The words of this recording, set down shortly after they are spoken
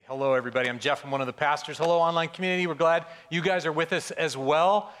Hello, everybody. I'm Jeff. I'm one of the pastors. Hello, online community. We're glad you guys are with us as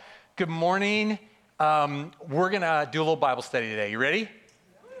well. Good morning. We're going to do a little Bible study today. You ready?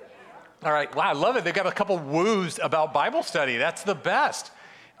 All right. Wow, I love it. They've got a couple woos about Bible study. That's the best.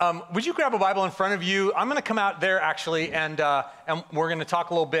 Would you grab a Bible in front of you? I'm going to come out there, actually, and we're going to talk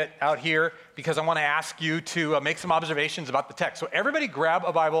a little bit out here because I want to ask you to make some observations about the text. So everybody grab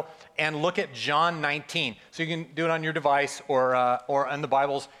a Bible and look at John 19. So you can do it on your device or on the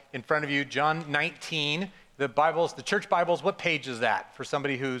Bibles in front of you. John 19, the Bibles, the church Bibles, what page is that for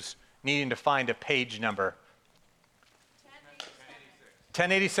somebody who's needing to find a page number?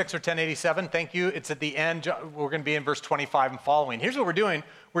 1086 or 1087, thank you. It's at the end. We're going to be in verse 25 and following. Here's what we're doing.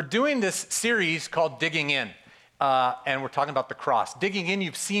 We're doing this series called Digging In, and we're talking about the cross. Digging In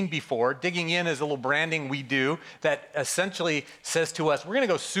you've seen before. Digging In is a little branding we do that essentially says to us, we're going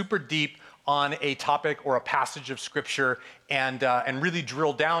to go super deep on a topic or a passage of Scripture and really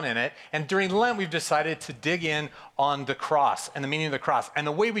drill down in it. And during Lent, we've decided to dig in on the cross and the meaning of the cross. And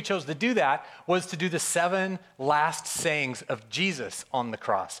the way we chose to do that was to do the 7 last sayings of Jesus on the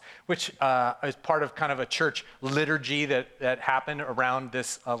cross, which is part of kind of a church liturgy that happened around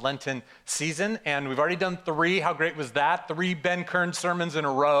this Lenten season. And we've already done 3. How great was that? 3 Ben Kern sermons in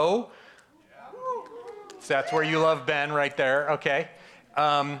a row. So that's where you love Ben right there. Okay.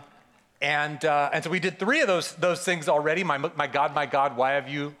 And so we did 3 of those things already. My God, why have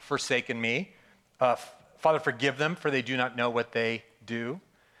you forsaken me? Father, forgive them, for they do not know what they do.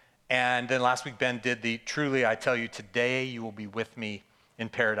 And then last week, Ben did the truly, I tell you, today you will be with me in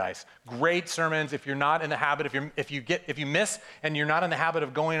paradise. Great sermons. If you're not in the habit, if you miss and you're not in the habit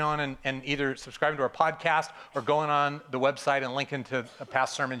of going on and either subscribing to our podcast or going on the website and linking to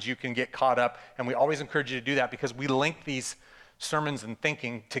past sermons, you can get caught up. And we always encourage you to do that because we link these sermons and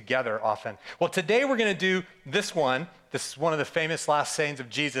thinking together often. Well, today we're going to do this one. This is one of the famous last sayings of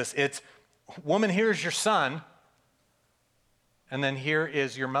Jesus. It's, woman, here is your son, and then here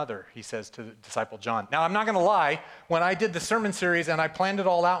is your mother, he says to the disciple John. Now, I'm not going to lie. When I did the sermon series and I planned it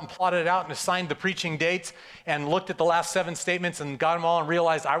all out and plotted it out and assigned the preaching dates and looked at the last 7 statements and got them all and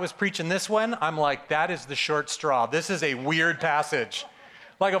realized I was preaching this one, I'm like, that is the short straw. This is a weird passage.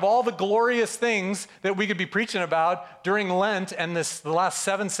 Like of all the glorious things that we could be preaching about during Lent and the last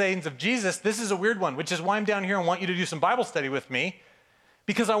 7 sayings of Jesus, this is a weird one, which is why I'm down here and want you to do some Bible study with me,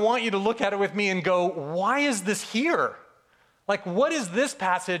 because I want you to look at it with me and go, why is this here? Like, what is this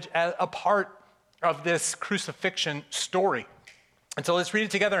passage as a part of this crucifixion story? And so let's read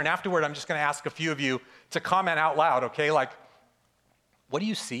it together, and afterward, I'm just going to ask a few of you to comment out loud, okay? Like, what do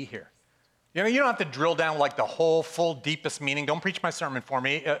you see here? You know, you don't have to drill down like the whole full deepest meaning. Don't preach my sermon for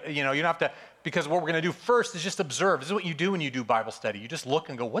me. You don't have to, because what we're going to do first is just observe. This is what you do when you do Bible study. You just look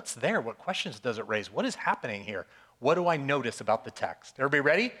and go, what's there? What questions does it raise? What is happening here? What do I notice about the text? Everybody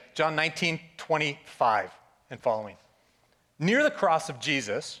ready? John 19:25 and following. Near the cross of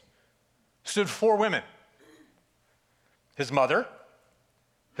Jesus stood 4 women. His mother,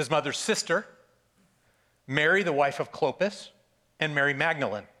 his mother's sister, Mary, the wife of Clopas, and Mary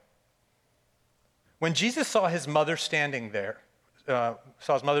Magdalene. When Jesus saw his mother there,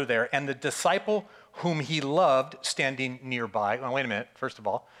 and the disciple whom he loved standing nearby. Well, wait a minute. First of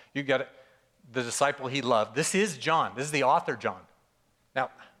all, you got it. The disciple he loved. This is John. This is the author, John.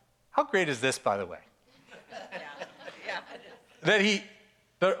 Now, how great is this, by the way? That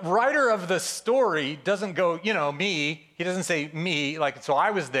the writer of the story doesn't go, me. He doesn't say me, like, so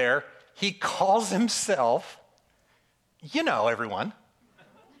I was there. He calls himself, everyone.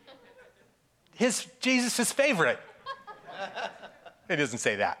 Jesus' favorite. He doesn't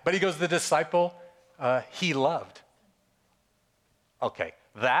say that. But he goes, the disciple he loved. Okay,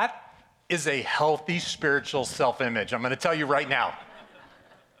 that is a healthy spiritual self-image. I'm going to tell you right now.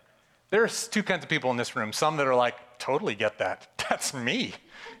 There's 2 kinds of people in this room. Some that are like, totally get that. That's me.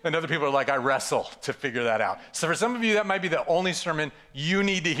 And other people are like, I wrestle to figure that out. So for some of you, that might be the only sermon you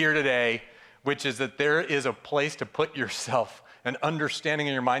need to hear today, which is that there is a place to put yourself, an understanding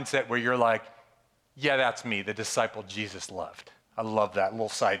in your mindset where you're like, yeah, that's me, the disciple Jesus loved. I love that little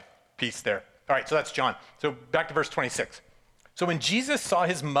side piece there. All right, so that's John. So back to verse 26. So when Jesus saw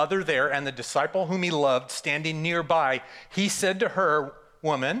his mother there and the disciple whom he loved standing nearby, he said to her,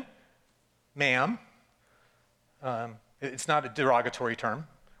 woman, ma'am, it's not a derogatory term.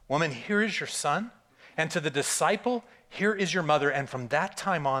 Woman, here is your son. And to the disciple, here is your mother. And from that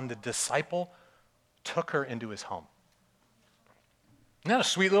time on, the disciple took her into his home. Isn't that a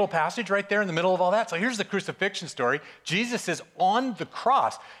sweet little passage right there in the middle of all that? So here's the crucifixion story. Jesus is on the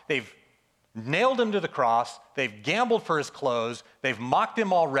cross. They've nailed him to the cross. They've gambled for his clothes. They've mocked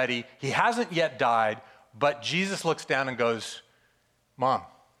him already. He hasn't yet died, but Jesus looks down and goes, Mom,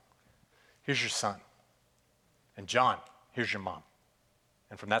 here's your son. And John, here's your mom.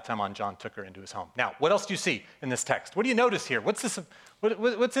 And from that time on, John took her into his home. Now, what else do you see in this text? What do you notice here? What's this?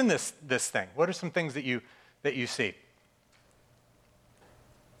 What's in this thing? What are some things that you see?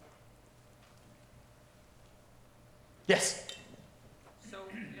 Yes. So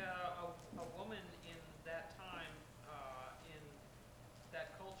a woman in that time, in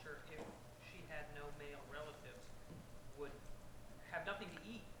that culture, if she had no male relatives, would have nothing to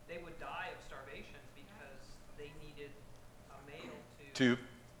eat. They would die of starvation because they needed a male to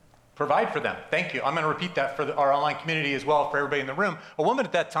provide for them. Thank you. I'm going to repeat that for our online community as well, for everybody in the room. A woman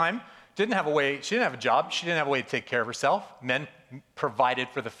at that time didn't have a job. She didn't have a way to take care of herself. Men provided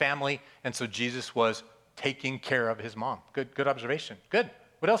for the family, and so Jesus was taking care of his mom. Good observation. Good.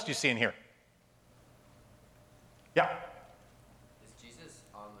 What else do you see in here? Yeah. Is Jesus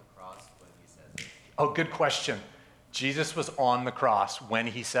on the cross when he says it? Oh, good question. Jesus was on the cross when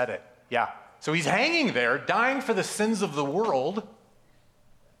he said it. Yeah. So he's hanging there, dying for the sins of the world,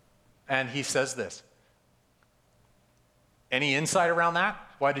 and he says this. Any insight around that?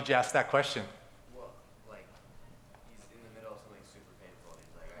 Why did you ask that question? Well, like, he's in the middle of something super painful, and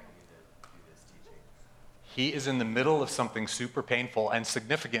he's like, I need to do this teaching. He is in the middle of something super painful and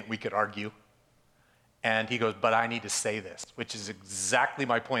significant, we could argue. And he goes, but I need to say this, which is exactly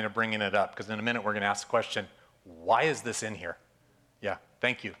my point of bringing it up, because in a minute we're going to ask the question, why is this in here? Yeah,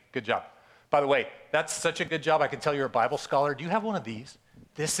 thank you. Good job. By the way, that's such a good job. I can tell you're a Bible scholar. Do you have one of these?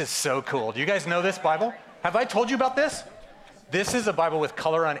 This is so cool. Do you guys know this Bible? Have I told you about this? This is a Bible with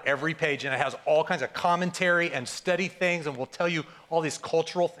color on every page, and it has all kinds of commentary and study things, and will tell you all these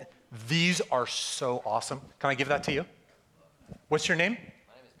cultural things. These are so awesome. Can I give that to you? What's your name? My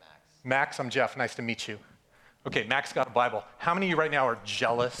name is Max. Max, I'm Jeff. Nice to meet you. Okay, Max got a Bible. How many of you right now are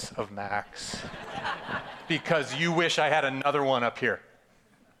jealous of Max? Because you wish I had another one up here.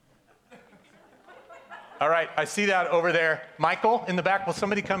 All right, I see that over there. Michael, in the back, will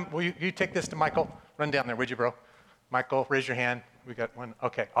somebody come? Will you take this to Michael? Run down there, would you, bro? Michael, raise your hand. We got one.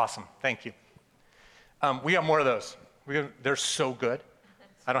 Okay, awesome. Thank you. We got more of those. They're so good.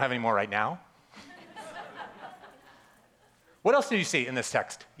 I don't have any more right now. What else do you see in this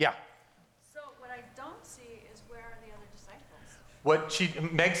text? Yeah. So what I don't see is where are the other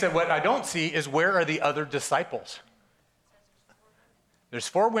disciples? Meg said, what I don't see is where are the other disciples? There's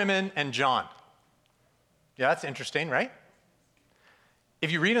 4 women and John. Yeah, that's interesting, right?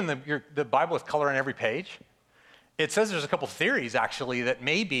 If you read in the Bible with color on every page, it says there's a couple theories, actually, that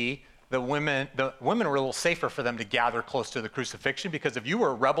maybe the women were a little safer for them to gather close to the crucifixion, because if you were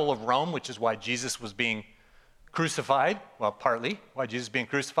a rebel of Rome, which is why Jesus was being crucified, well, partly why Jesus was being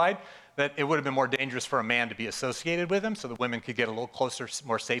crucified, that it would have been more dangerous for a man to be associated with him, so the women could get a little closer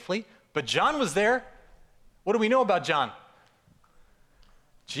more safely. But John was there. What do we know about John?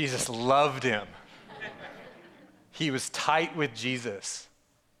 Jesus loved him. He was tight with Jesus.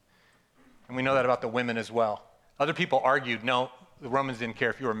 And we know that about the women as well. Other people argued, no, the Romans didn't care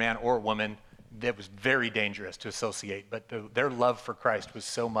if you were a man or a woman. That was very dangerous to associate. But their love for Christ was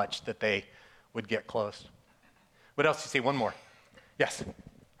so much that they would get close. What else do you see? One more. Yes?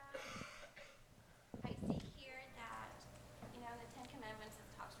 I see here that, in the Ten Commandments, it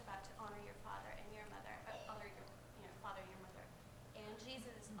talks about to honor your father and your mother, honor your father and your mother. And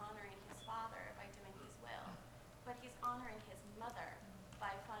Jesus is honoring his father by doing his will, but he's honoring his mother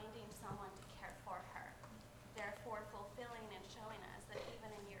by finding someone to care for her. Therefore, fulfilling and showing us that even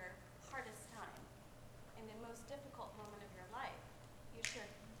in your hardest time, in the most difficult moment of your life, you should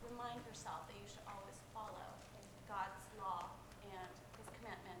remind yourself that you should always follow God's law and his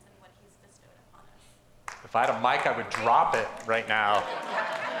commandments and what he's bestowed upon us. If I had a mic, I would drop it right now.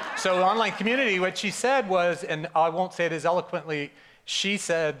 So online community, what she said was, and I won't say it as eloquently, she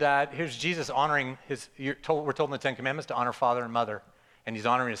said that here's Jesus honoring we're told in the Ten Commandments to honor father and mother. And he's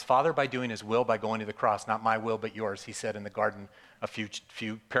honoring his father by doing his will, by going to the cross. Not my will, but yours, he said in the garden a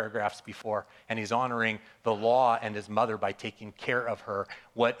few paragraphs before. And he's honoring the law and his mother by taking care of her.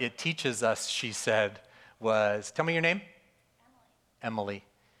 What it teaches us, she said, was, tell me your name? Emily.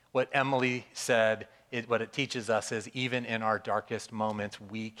 What Emily said, what it teaches us is even in our darkest moments,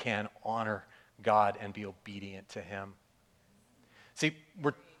 we can honor God and be obedient to him. See,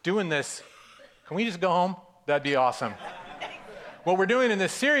 we're doing this. Can we just go home? That'd be awesome. What we're doing in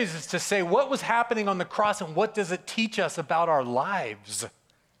this series is to say what was happening on the cross and what does it teach us about our lives,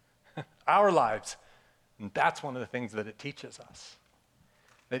 our lives. And that's one of the things that it teaches us,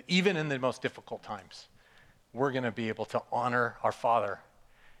 that even in the most difficult times, we're going to be able to honor our Father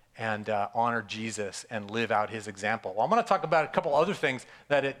and honor Jesus and live out his example. Well, I'm going to talk about a couple other things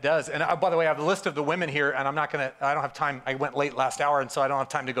that it does. And by the way, I have a list of the women here, and I don't have time. I went late last hour, and so I don't have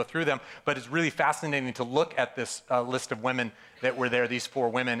time to go through them. But it's really fascinating to look at this list of women that were there, these 4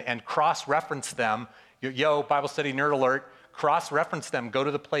 women, and cross-reference them. Bible study nerd alert. Cross-reference them. Go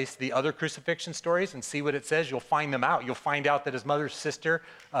to the other crucifixion stories and see what it says. You'll find them out. You'll find out that his mother's sister,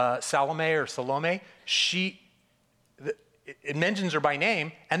 Salome, it mentions her by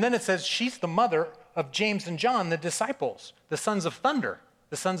name, and then it says she's the mother of James and John, the disciples, the sons of thunder,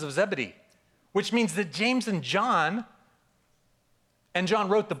 the sons of Zebedee, which means that James and John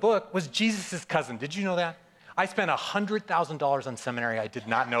wrote the book, was Jesus' cousin. Did you know that? I spent $100,000 on seminary. I did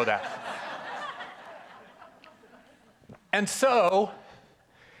not know that. And so,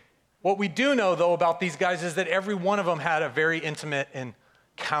 what we do know, though, about these guys is that every one of them had a very intimate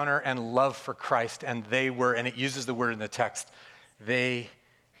encounter and love for Christ, and they were, and it uses the word in the text, they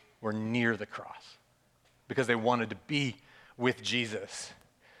were near the cross because they wanted to be with Jesus.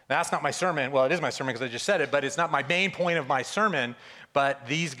 Now, that's not my sermon. Well, it is my sermon because I just said it, but it's not my main point of my sermon. But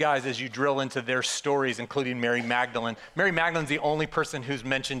these guys, as you drill into their stories, including Mary Magdalene the only person who's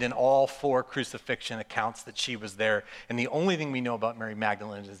mentioned in all 4 crucifixion accounts that she was there. And the only thing we know about Mary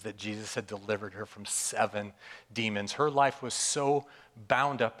Magdalene is that Jesus had delivered her from 7 demons. Her life was so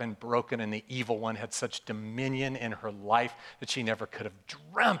bound up and broken, and the evil one had such dominion in her life that she never could have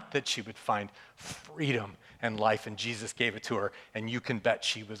dreamt that she would find freedom and life. And Jesus gave it to her, and you can bet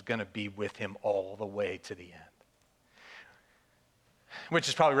she was going to be with him all the way to the end. Which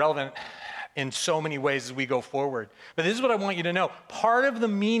is probably relevant in so many ways as we go forward. But this is what I want you to know. Part of the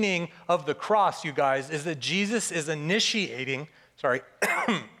meaning of the cross, you guys, is that Jesus is initiating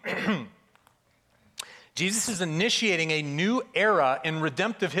a new era in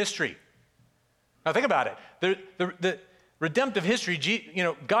redemptive history. Now think about it. The redemptive history,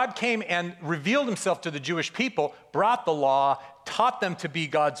 God came and revealed himself to the Jewish people, brought the law, taught them to be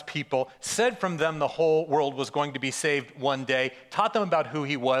God's people, said from them the whole world was going to be saved one day, taught them about who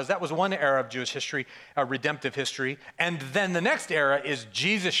he was. That was one era of Jewish history, redemptive history. And then the next era is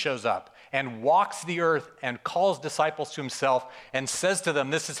Jesus shows up and walks the earth and calls disciples to himself and says to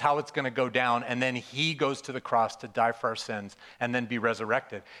them, this is how it's going to go down. And then he goes to the cross to die for our sins and then be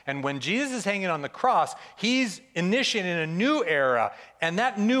resurrected. And when Jesus is hanging on the cross, he's initiating a new era. And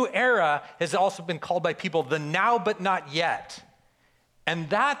that new era has also been called by people the now but not yet. And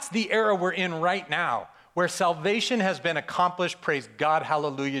that's the era we're in right now, where salvation has been accomplished. Praise God,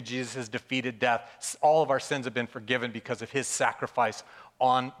 hallelujah, Jesus has defeated death. All of our sins have been forgiven because of his sacrifice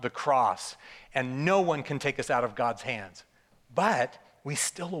on the cross. And no one can take us out of God's hands. But we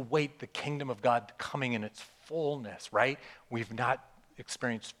still await the kingdom of God coming in its fullness, right? We've not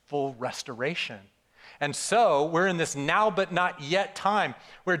experienced full restoration. And so we're in this now but not yet time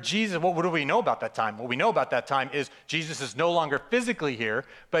where Jesus, what do we know about that time? What we know about that time is Jesus is no longer physically here,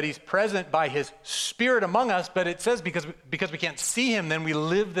 but he's present by his Spirit among us. But it says because we can't see him, then we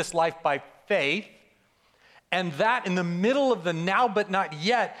live this life by faith. And that in the middle of the now but not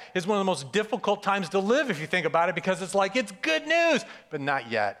yet is one of the most difficult times to live if you think about it, because it's like, it's good news, but not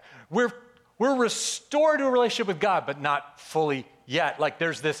yet. We're restored to a relationship with God, but not fully yet. Like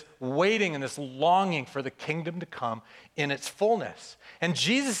there's this waiting and this longing for the kingdom to come in its fullness. And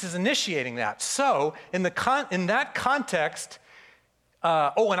Jesus is initiating that. So in that context,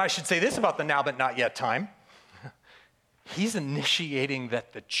 and I should say this about the now but not yet time. He's initiating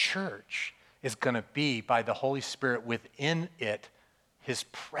that the church is going to be, by the Holy Spirit within it, his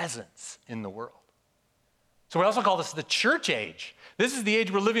presence in the world. So we also call this the church age. This is the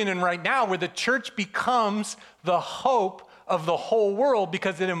age we're living in right now, where the church becomes the hope of the whole world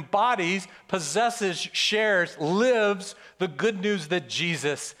because it embodies, possesses, shares, lives the good news that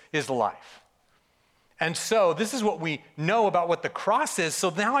Jesus is life. And so this is what we know about what the cross is. So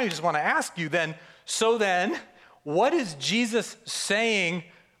now I just want to ask you then, what is Jesus saying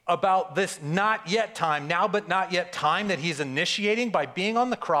about this not yet time, now but not yet time that he's initiating by being on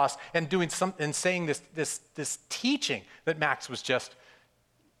the cross and doing and saying this teaching that Max was just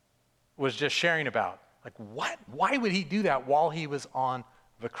sharing about? Like what? Why would he do that while he was on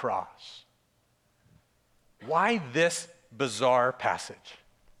the cross? Why this bizarre passage?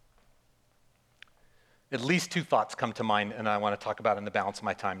 At least 2 thoughts come to mind, and I want to talk about in the balance of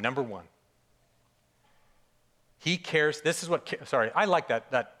my time. Number 1, he cares. This is what, I like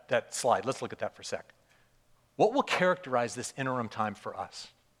that slide. Let's look at that for a sec. What will characterize this interim time for us?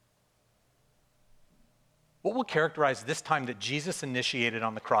 What will characterize this time that Jesus initiated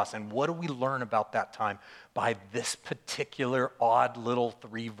on the cross, and what do we learn about that time by this particular odd little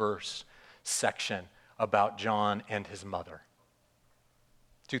 3-verse section about John and his mother?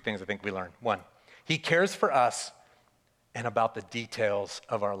 Two things I think we learn. One, he cares for us and about the details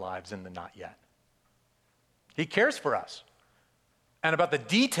of our lives in the not yet. He cares for us and about the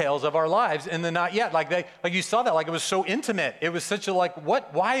details of our lives in the not yet. Like you saw that, like it was so intimate. It was such a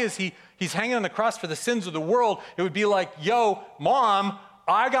why is he's hanging on the cross for the sins of the world? It would be like, yo, Mom,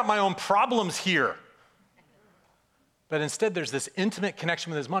 I got my own problems here. But instead, there's this intimate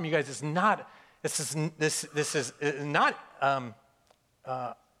connection with his mom. You guys, this is not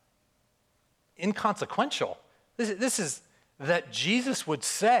inconsequential. This is that Jesus would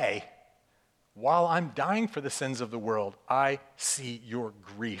say, while I'm dying for the sins of the world, I see your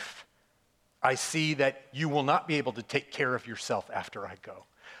grief. I see that you will not be able to take care of yourself after I go.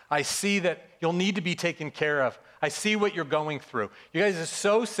 I see that you'll need to be taken care of. I see what you're going through. You guys, it's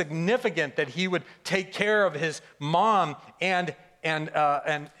so significant that he would take care of his mom and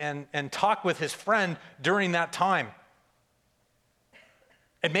talk with his friend during that time.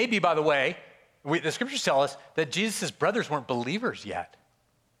 And maybe, by the way, the scriptures tell us that Jesus' brothers weren't believers yet.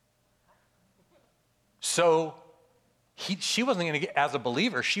 So she wasn't going to get, as a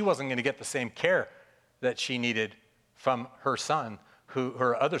believer, she wasn't going to get the same care that she needed from her son,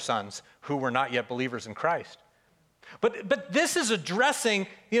 her other sons who were not yet believers in Christ. But this is addressing,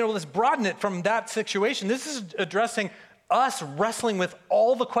 let's broaden it from that situation. This is addressing us wrestling with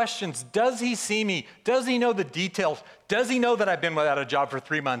all the questions. Does he see me? Does he know the details? Does he know that I've been without a job for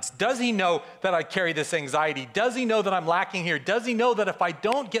 3 months? Does he know that I carry this anxiety? Does he know that I'm lacking here? Does he know that if I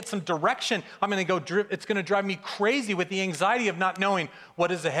don't get some direction, it's going to drive me crazy with the anxiety of not knowing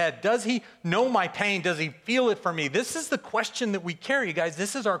what is ahead? Does he know my pain? Does he feel it for me? This is the question that we carry, guys.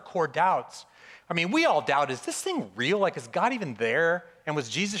 This is our core doubts. We all doubt, is this thing real? Is God even there? And was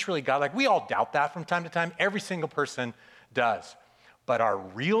Jesus really God? We all doubt that from time to time. Every single person does. But our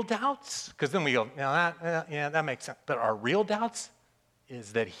real doubts, because then we go, that makes sense. But our real doubts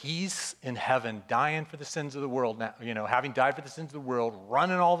is that he's in heaven dying for the sins of the world, now, having died for the sins of the world,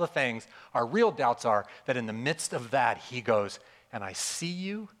 running all the things. Our real doubts are that in the midst of that, he goes, and I see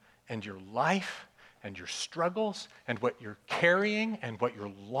you and your life and your struggles and what you're carrying and what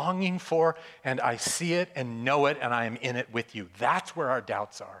you're longing for, and I see it and know it, and I am in it with you. That's where our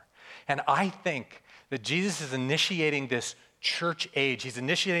doubts are. And I think that Jesus is initiating this church age. He's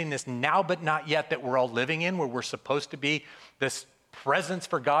initiating this now but not yet that we're all living in, where we're supposed to be this presence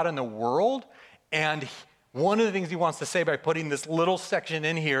for God in the world. And one of the things he wants to say by putting this little section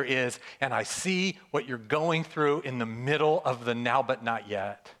in here is, and I see what you're going through in the middle of the now but not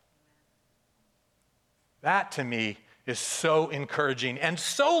yet. That to me is so encouraging and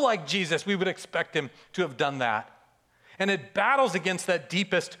so like Jesus. We would expect him to have done that. And it battles against that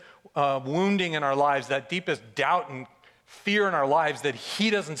deepest wounding in our lives, that deepest doubt and fear in our lives that he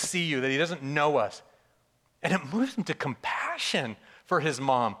doesn't see you, that he doesn't know us. And it moves him to compassion for his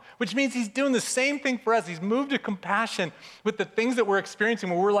mom, which means he's doing the same thing for us. He's moved to compassion with the things that we're experiencing,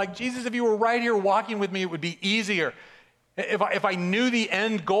 where we're like, Jesus, if you were right here walking with me, it would be easier. If I knew the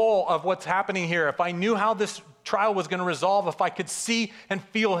end goal of what's happening here, if I knew how this trial was going to resolve, if I could see and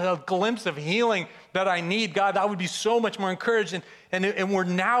feel a glimpse of healing that I need, God, I would be so much more encouraged. And we're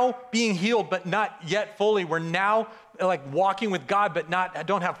now being healed, but not yet fully. We're now walking with God, but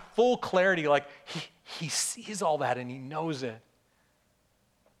don't have full clarity. He sees all that and he knows it.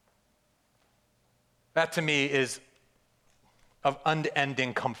 That to me is of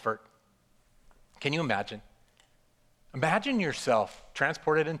unending comfort. Can you imagine? Imagine yourself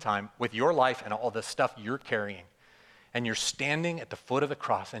transported in time with your life and all the stuff you're carrying, and you're standing at the foot of the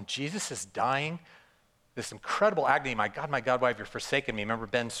cross, and Jesus is dying this incredible agony. My God, why have you forsaken me? Remember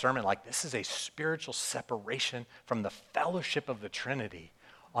Ben's sermon? This is a spiritual separation from the fellowship of the Trinity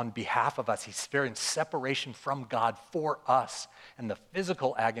on behalf of us. He's experiencing separation from God for us, and the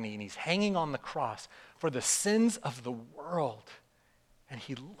physical agony, and he's hanging on the cross for the sins of the world. And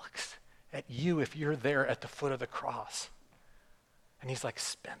he looks at you if you're there at the foot of the cross. And he's like,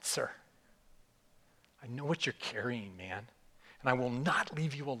 Spencer, I know what you're carrying, man, and I will not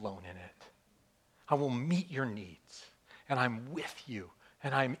leave you alone in it. I will meet your needs, and I'm with you,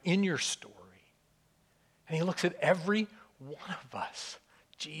 and I'm in your story. And he looks at every one of us.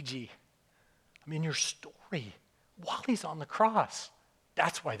 Gigi, I'm in your story while he's on the cross.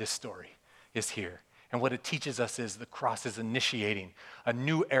 That's why this story is here. And what it teaches us is the cross is initiating a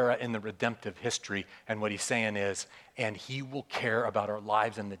new era in the redemptive history. And what he's saying is, and he will care about our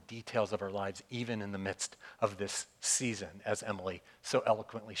lives and the details of our lives, even in the midst of this season, as Emily so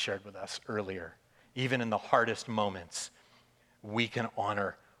eloquently shared with us earlier. Even in the hardest moments, we can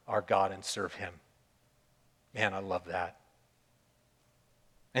honor our God and serve him. Man, I love that.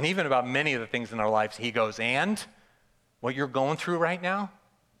 And even about many of the things in our lives, he goes, and what you're going through right now,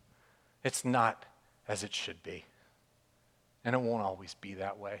 It's not as it should be. And it won't always be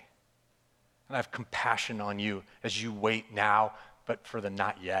that way. And I have compassion on you as you wait now, but for the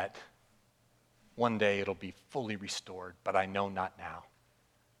not yet. One day it'll be fully restored, but I know not now.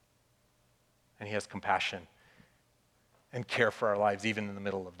 And he has compassion and care for our lives, even in the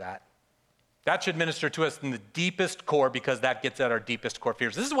middle of that. That should minister to us in the deepest core, because that gets at our deepest core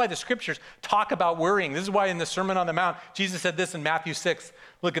fears. This is why the scriptures talk about worrying. This is why in the Sermon on the Mount, Jesus said this in Matthew 6.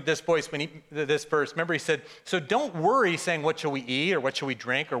 Look at this voice this verse. Remember, he said, so don't worry saying, what shall we eat, or what shall we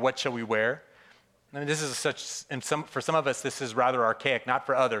drink, or what shall we wear? I mean, this is for some of us, this is rather archaic, not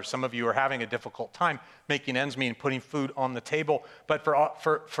for others. Some of you are having a difficult time making ends meet and putting food on the table. But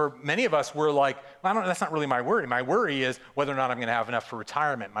for many of us, we're like, well, that's not really my worry. My worry is whether or not I'm going to have enough for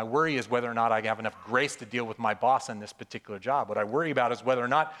retirement. My worry is whether or not I have enough grace to deal with my boss in this particular job. What I worry about is whether or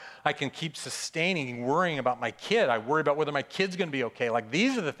not I can keep sustaining and worrying about my kid. I worry about whether my kid's going to be okay. Like,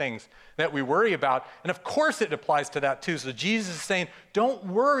 these are the things that we worry about. And of course it applies to that too. So Jesus is saying, don't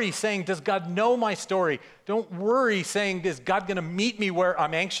worry saying, does God know my story? Don't worry saying, is God going to meet me where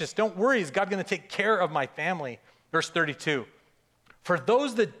I'm anxious? Don't worry, is God going to take care of my family? Verse 32, for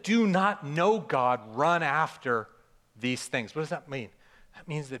those that do not know God run after these things. What does that mean? That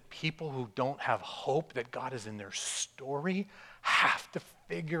means that people who don't have hope that God is in their story have to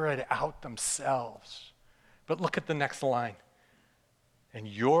figure it out themselves. But look at the next line. And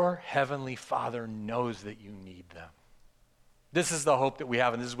your heavenly Father knows that you need them. This is the hope that we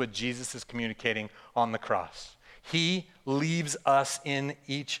have, and this is what Jesus is communicating on the cross. He leaves us in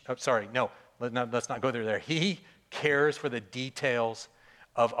each, let's not go there. He cares for the details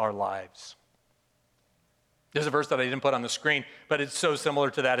of our lives. There's a verse that I didn't put on the screen, but it's so similar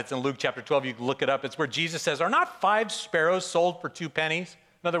to that. It's in Luke chapter 12. You can look it up. It's where Jesus says, are not 5 sparrows sold for 2 pennies?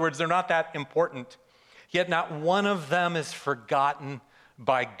 In other words, they're not that important. Yet not one of them is forgotten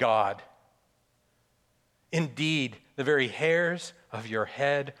by God. Indeed, the very hairs of your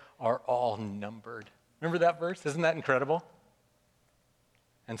head are all numbered. Remember that verse? Isn't that incredible?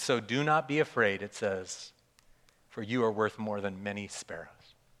 And so do not be afraid, it says, for you are worth more than many sparrows.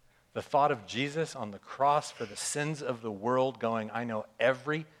 The thought of Jesus on the cross for the sins of the world going, I know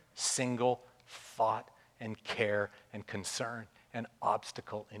every single thought and care and concern and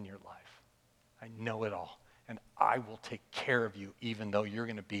obstacle in your life. I know it all. And I will take care of you even though you're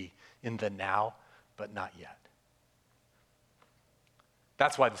going to be in the now, but not yet.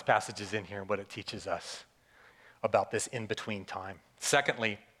 That's why this passage is in here and what it teaches us about this in-between time.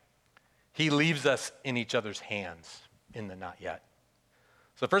 Secondly, he leaves us in each other's hands in the not yet.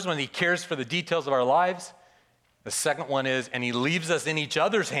 So the first one, he cares for the details of our lives. The second one is, and he leaves us in each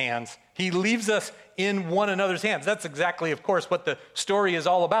other's hands. He leaves us in one another's hands. That's exactly, of course, what the story is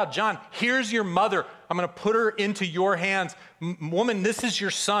all about. John, here's your mother. I'm going to put her into your hands. Woman, this is your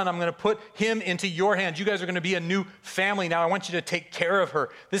son. I'm going to put him into your hands. You guys are going to be a new family now. I want you to take care of her.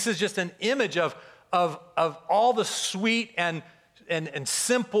 This is just an image of all the sweet and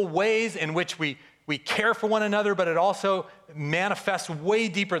simple ways in which we care for one another, but it also manifests way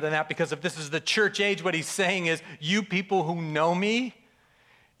deeper than that, because if this is the church age, what he's saying is, you people who know me,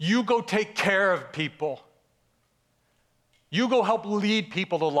 you go take care of people. You go help lead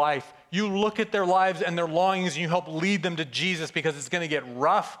people to life. You look at their lives and their longings and you help lead them to Jesus, because it's going to get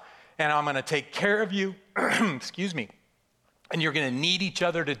rough and I'm going to take care of you. Excuse me. And you're going to need each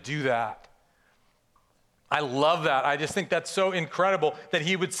other to do that. I love that. I just think that's so incredible that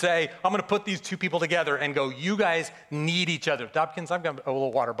he would say, I'm going to put these 2 people together and go, you guys need each other. Dobkins, I've got a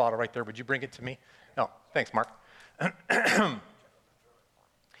little water bottle right there. Would you bring it to me? Oh, thanks, Mark.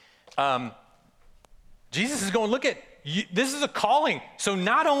 Jesus is going, look at, this is a calling. So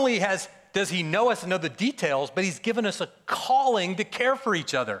not only does he know us and know the details, but he's given us a calling to care for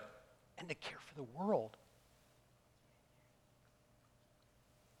each other and to care for the world.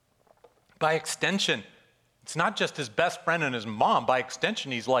 By extension, it's not just his best friend and his mom. By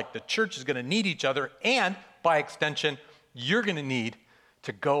extension, he's like, the church is going to need each other. And by extension, you're going to need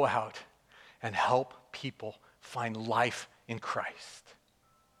to go out and help people find life in Christ.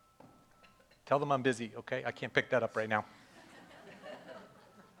 Tell them I'm busy, okay? I can't pick that up right now.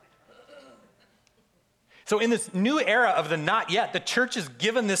 So in this new era of the not yet, the church is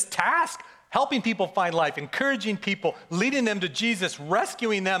given this task, helping people find life, encouraging people, leading them to Jesus,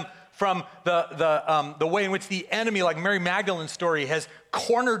 rescuing them from the way in which the enemy, like Mary Magdalene's story, has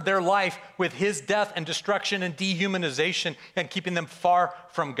cornered their life with his death and destruction and dehumanization and keeping them far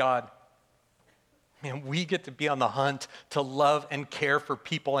from God. Man, we get to be on the hunt to love and care for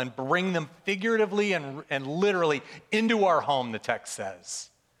people and bring them figuratively and literally into our home, the text says.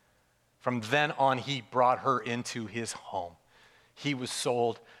 From then on, he brought her into his home. He was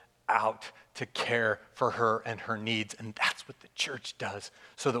sold out to care for her and her needs. And that's what the church does,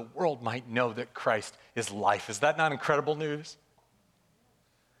 so the world might know that Christ is life. Is that not incredible news?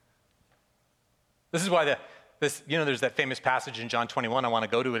 This is why there's that famous passage in John 21. I want to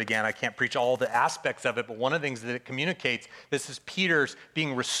go to it again. I can't preach all the aspects of it, but one of the things that it communicates, this is Peter's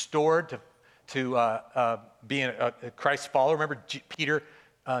being restored to being a Christ follower. Remember, Peter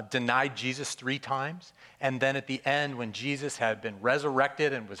denied Jesus 3 times. And then at the end, when Jesus had been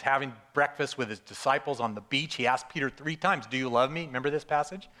resurrected and was having breakfast with his disciples on the beach, he asked Peter 3 times, "Do you love me?" Remember this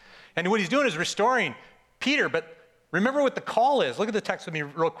passage? And what he's doing is restoring Peter. But remember what the call is. Look at the text with me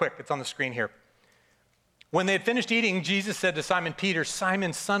real quick. It's on the screen here. When they had finished eating, Jesus said to Simon Peter,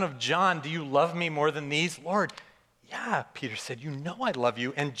 "Simon, son of John, do you love me more than these?" "Lord, yeah," Peter said, "you know I love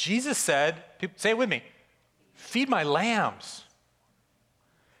you." And Jesus said, say it with me, "Feed my lambs."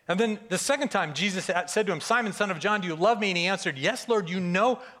 And then the second time, Jesus said to him, "Simon, son of John, do you love me?" And he answered, "Yes, Lord, you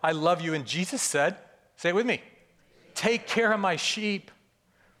know I love you." And Jesus said, say it with me, "Take care of my sheep."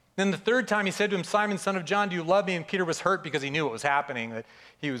 Then the third time he said to him, "Simon, son of John, do you love me?" And Peter was hurt because he knew what was happening, that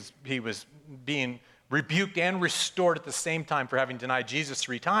he was being rebuked and restored at the same time for having denied Jesus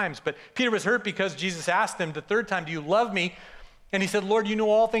 3 times. But Peter was hurt because Jesus asked him the third time, "Do you love me?" And he said, "Lord, you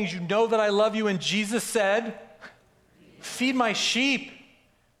know all things. You know that I love you." And Jesus said, "Feed my sheep."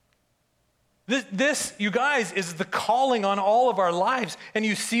 This, you guys, is the calling on all of our lives. And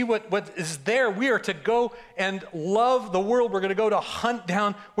you see what is there. We are to go and love the world. We're going to go to hunt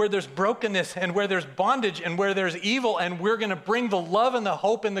down where there's brokenness and where there's bondage and where there's evil. And we're going to bring the love and the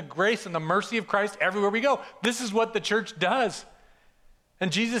hope and the grace and the mercy of Christ everywhere we go. This is what the church does. And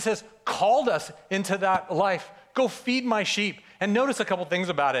Jesus has called us into that life. Go feed my sheep. And notice a couple things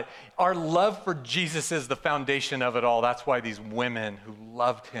about it. Our love for Jesus is the foundation of it all. That's why these women who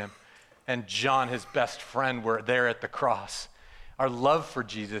loved him and John, his best friend, were there at the cross. Our love for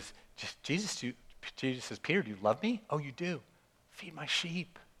Jesus. Jesus says, "Peter, do you love me?" "Oh, you do. Feed my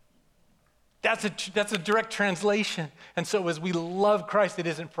sheep." That's a direct translation. And so as we love Christ, it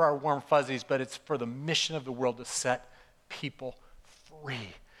isn't for our warm fuzzies, but it's for the mission of the world to set people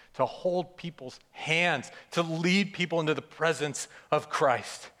free, to hold people's hands, to lead people into the presence of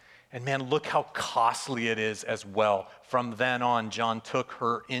Christ. And man, look how costly it is as well. From then on, John took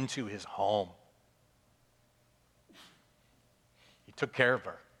her into his home. He took care of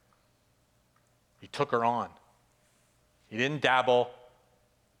her. He took her on. He didn't dabble.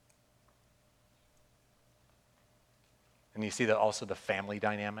 And you see that also the family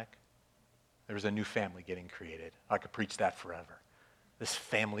dynamic. There was a new family getting created. I could preach that forever. This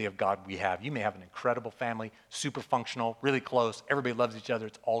family of God we have. You may have an incredible family, super functional, really close. Everybody loves each other.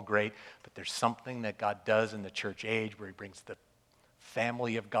 It's all great. But there's something that God does in the church age where he brings the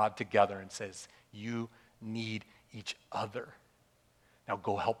family of God together and says, you need each other. Now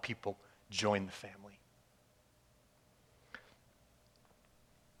go help people join the family.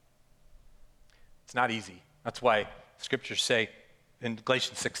 It's not easy. That's why scriptures say in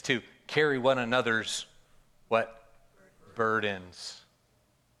Galatians 6:2, carry one another's what? Burdens.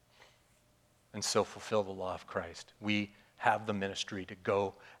 And so fulfill the law of Christ. We have the ministry to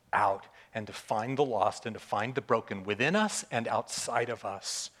go out and to find the lost and to find the broken within us and outside of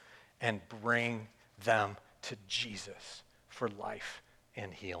us and bring them to Jesus for life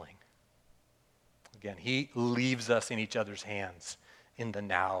and healing. Again, he leaves us in each other's hands in the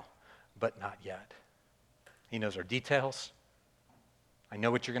now, but not yet. He knows our details. I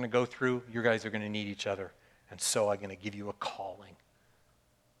know what you're going to go through. You guys are going to need each other. And so I'm going to give you a calling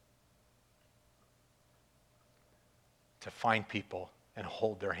to find people and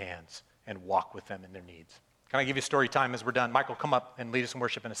hold their hands and walk with them in their needs. Can I give you story time as we're done? Michael, come up and lead us in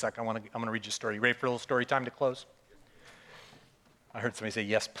worship in a second. I'm going to read you a story. You ready for a little story time to close? I heard somebody say,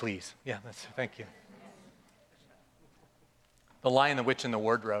 yes, please. Yeah, thank you. The Lion, the Witch, and the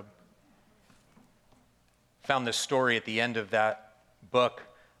Wardrobe. Found this story at the end of that book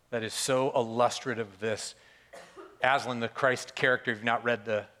that is so illustrative of this. Aslan, the Christ character, if you've not read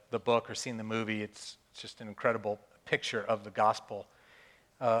the book or seen the movie, it's just an incredible picture of the gospel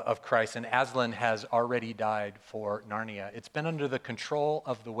of Christ. And Aslan has already died for Narnia. It's been under the control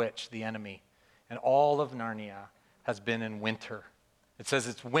of the witch, the enemy. And all of Narnia has been in winter. It says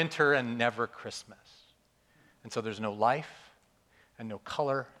it's winter and never Christmas. And so there's no life and no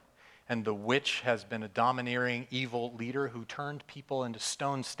color. And the witch has been a domineering, evil leader who turned people into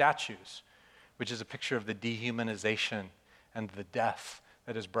stone statues, which is a picture of the dehumanization and the death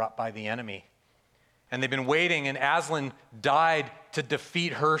that is brought by the enemy. And they've been waiting, and Aslan died to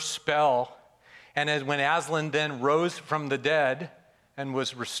defeat her spell. And when Aslan then rose from the dead and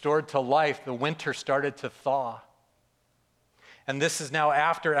was restored to life, the winter started to thaw. And this is now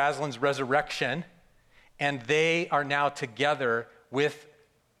after Aslan's resurrection, and they are now together with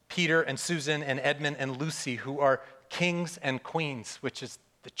Peter and Susan and Edmund and Lucy, who are kings and queens, which is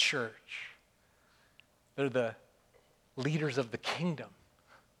the church. They're the leaders of the kingdom.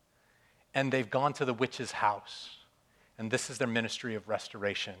 And they've gone to the witch's house. And this is their ministry of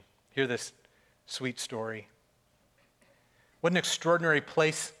restoration. Hear this sweet story. What an extraordinary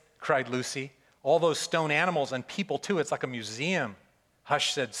place, cried Lucy. All those stone animals and people too. It's like a museum.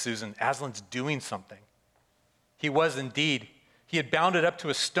 Hush, said Susan. Aslan's doing something. He was indeed. He had bounded up to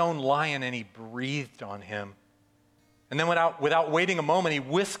a stone lion and he breathed on him. And then without waiting a moment, he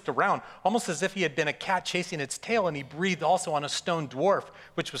whisked around, almost as if he had been a cat chasing its tail, and he breathed also on a stone dwarf,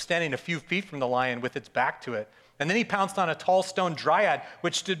 which was standing a few feet from the lion with its back to it. And then he pounced on a tall stone dryad,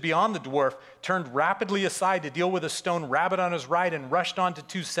 which stood beyond the dwarf, turned rapidly aside to deal with a stone rabbit on his right, and rushed on to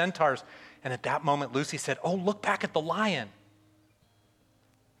two centaurs. And at that moment, Lucy said, "Oh, look back at the lion."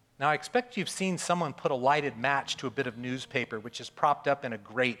 Now, I expect you've seen someone put a lighted match to a bit of newspaper, which is propped up in a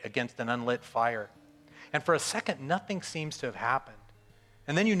grate against an unlit fire. And for a second, nothing seems to have happened.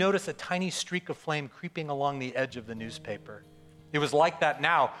 And then you notice a tiny streak of flame creeping along the edge of the newspaper. It was like that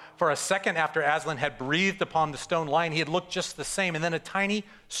now. For a second after Aslan had breathed upon the stone lion, he had looked just the same. And then a tiny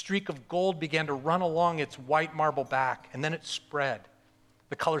streak of gold began to run along its white marble back. And then it spread.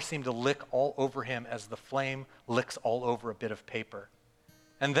 The color seemed to lick all over him as the flame licks all over a bit of paper.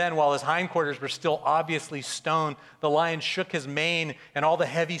 And then, while his hindquarters were still obviously stone, the lion shook his mane, and all the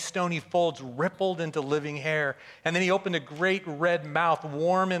heavy stony folds rippled into living hair. And then he opened a great red mouth,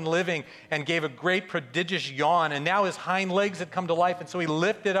 warm and living, and gave a great prodigious yawn. And now his hind legs had come to life, and so he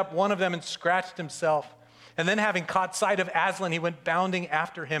lifted up one of them and scratched himself. And then, having caught sight of Aslan, he went bounding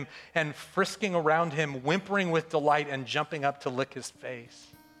after him and frisking around him, whimpering with delight and jumping up to lick his face.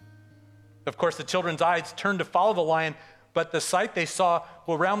 Of course, the children's eyes turned to follow the lion, but the sight they saw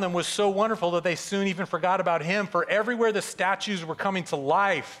around them was so wonderful that they soon even forgot about him, for everywhere the statues were coming to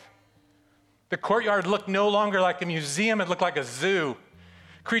life. The courtyard looked no longer like a museum, it looked like a zoo.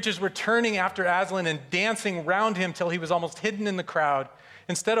 Creatures were turning after Aslan and dancing round him till he was almost hidden in the crowd.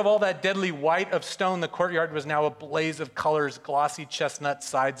 Instead of all that deadly white of stone, the courtyard was now a blaze of colors, glossy chestnut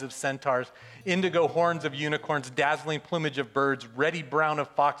sides of centaurs, indigo horns of unicorns, dazzling plumage of birds, reddy brown of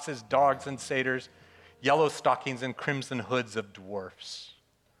foxes, dogs, and satyrs, yellow stockings and crimson hoods of dwarfs.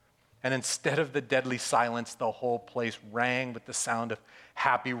 And instead of the deadly silence, the whole place rang with the sound of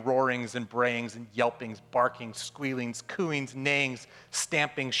happy roarings and brayings and yelpings, barkings, squealings, cooings, neighings,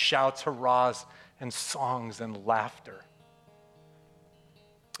 stampings, shouts, hurrahs, and songs and laughter.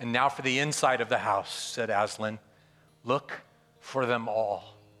 And now for the inside of the house, said Aslan. Look for them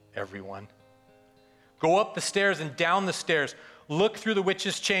all, everyone. Go up the stairs and down the stairs. Look through the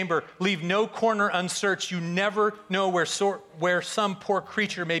witch's chamber. Leave no corner unsearched. You never know where some poor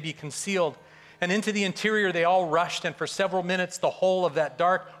creature may be concealed. And into the interior they all rushed, and for several minutes the whole of that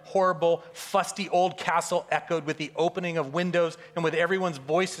dark, horrible, fusty old castle echoed with the opening of windows and with everyone's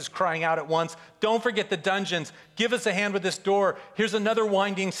voices crying out at once, "Don't forget the dungeons. Give us a hand with this door. Here's another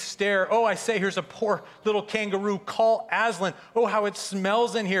winding stair. Oh, I say, here's a poor little kangaroo. Call Aslan. Oh, how it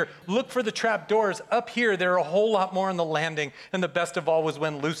smells in here. Look for the trap doors. Up here, there are a whole lot more on the landing." And the best of all was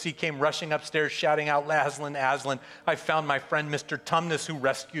when Lucy came rushing upstairs shouting out, "Aslan, Aslan, I found my friend Mr. Tumnus who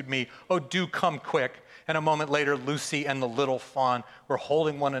rescued me. Oh, do come quick." And a moment later, Lucy and the little fawn were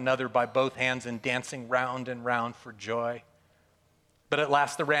holding one another by both hands and dancing round and round for joy. But at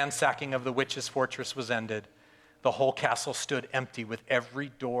last the ransacking of the witch's fortress was ended. The whole castle stood empty with every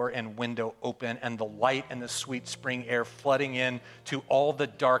door and window open and the light and the sweet spring air flooding in to all the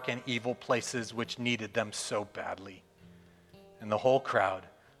dark and evil places which needed them so badly. And the whole crowd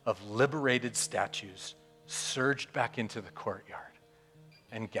of liberated statues surged back into the courtyard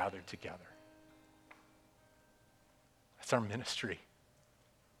and gathered together. That's our ministry.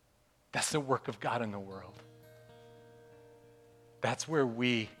 That's the work of God in the world. That's where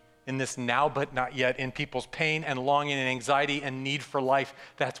we, in this now but not yet, in people's pain and longing and anxiety and need for life,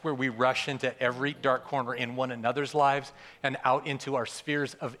 that's where we rush into every dark corner in one another's lives and out into our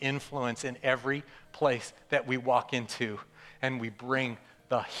spheres of influence in every place that we walk into. And we bring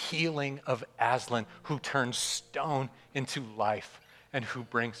the healing of Aslan, who turns stone into life and who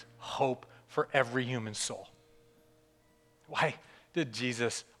brings hope for every human soul. Why did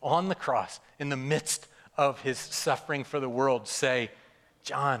Jesus on the cross, in the midst of his suffering for the world, say,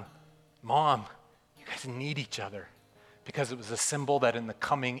 "John, Mom, you guys need each other"? Because it was a symbol that in the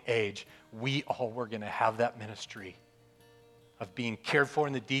coming age, we all were going to have that ministry of being cared for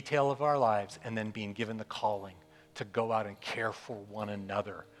in the detail of our lives and then being given the calling to go out and care for one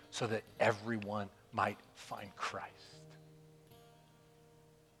another so that everyone might find Christ.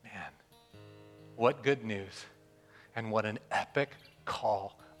 Man, what good news and what an epic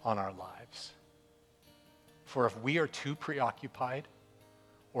call on our lives. For if we are too preoccupied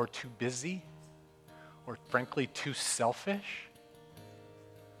or too busy or frankly too selfish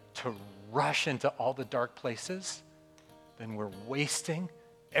to rush into all the dark places, then we're wasting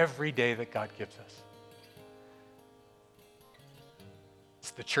every day that God gives us.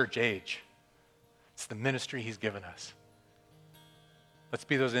 It's the church age. It's the ministry he's given us. Let's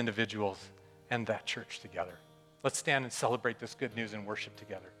be those individuals and that church together. Let's stand and celebrate this good news and worship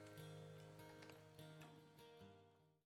together.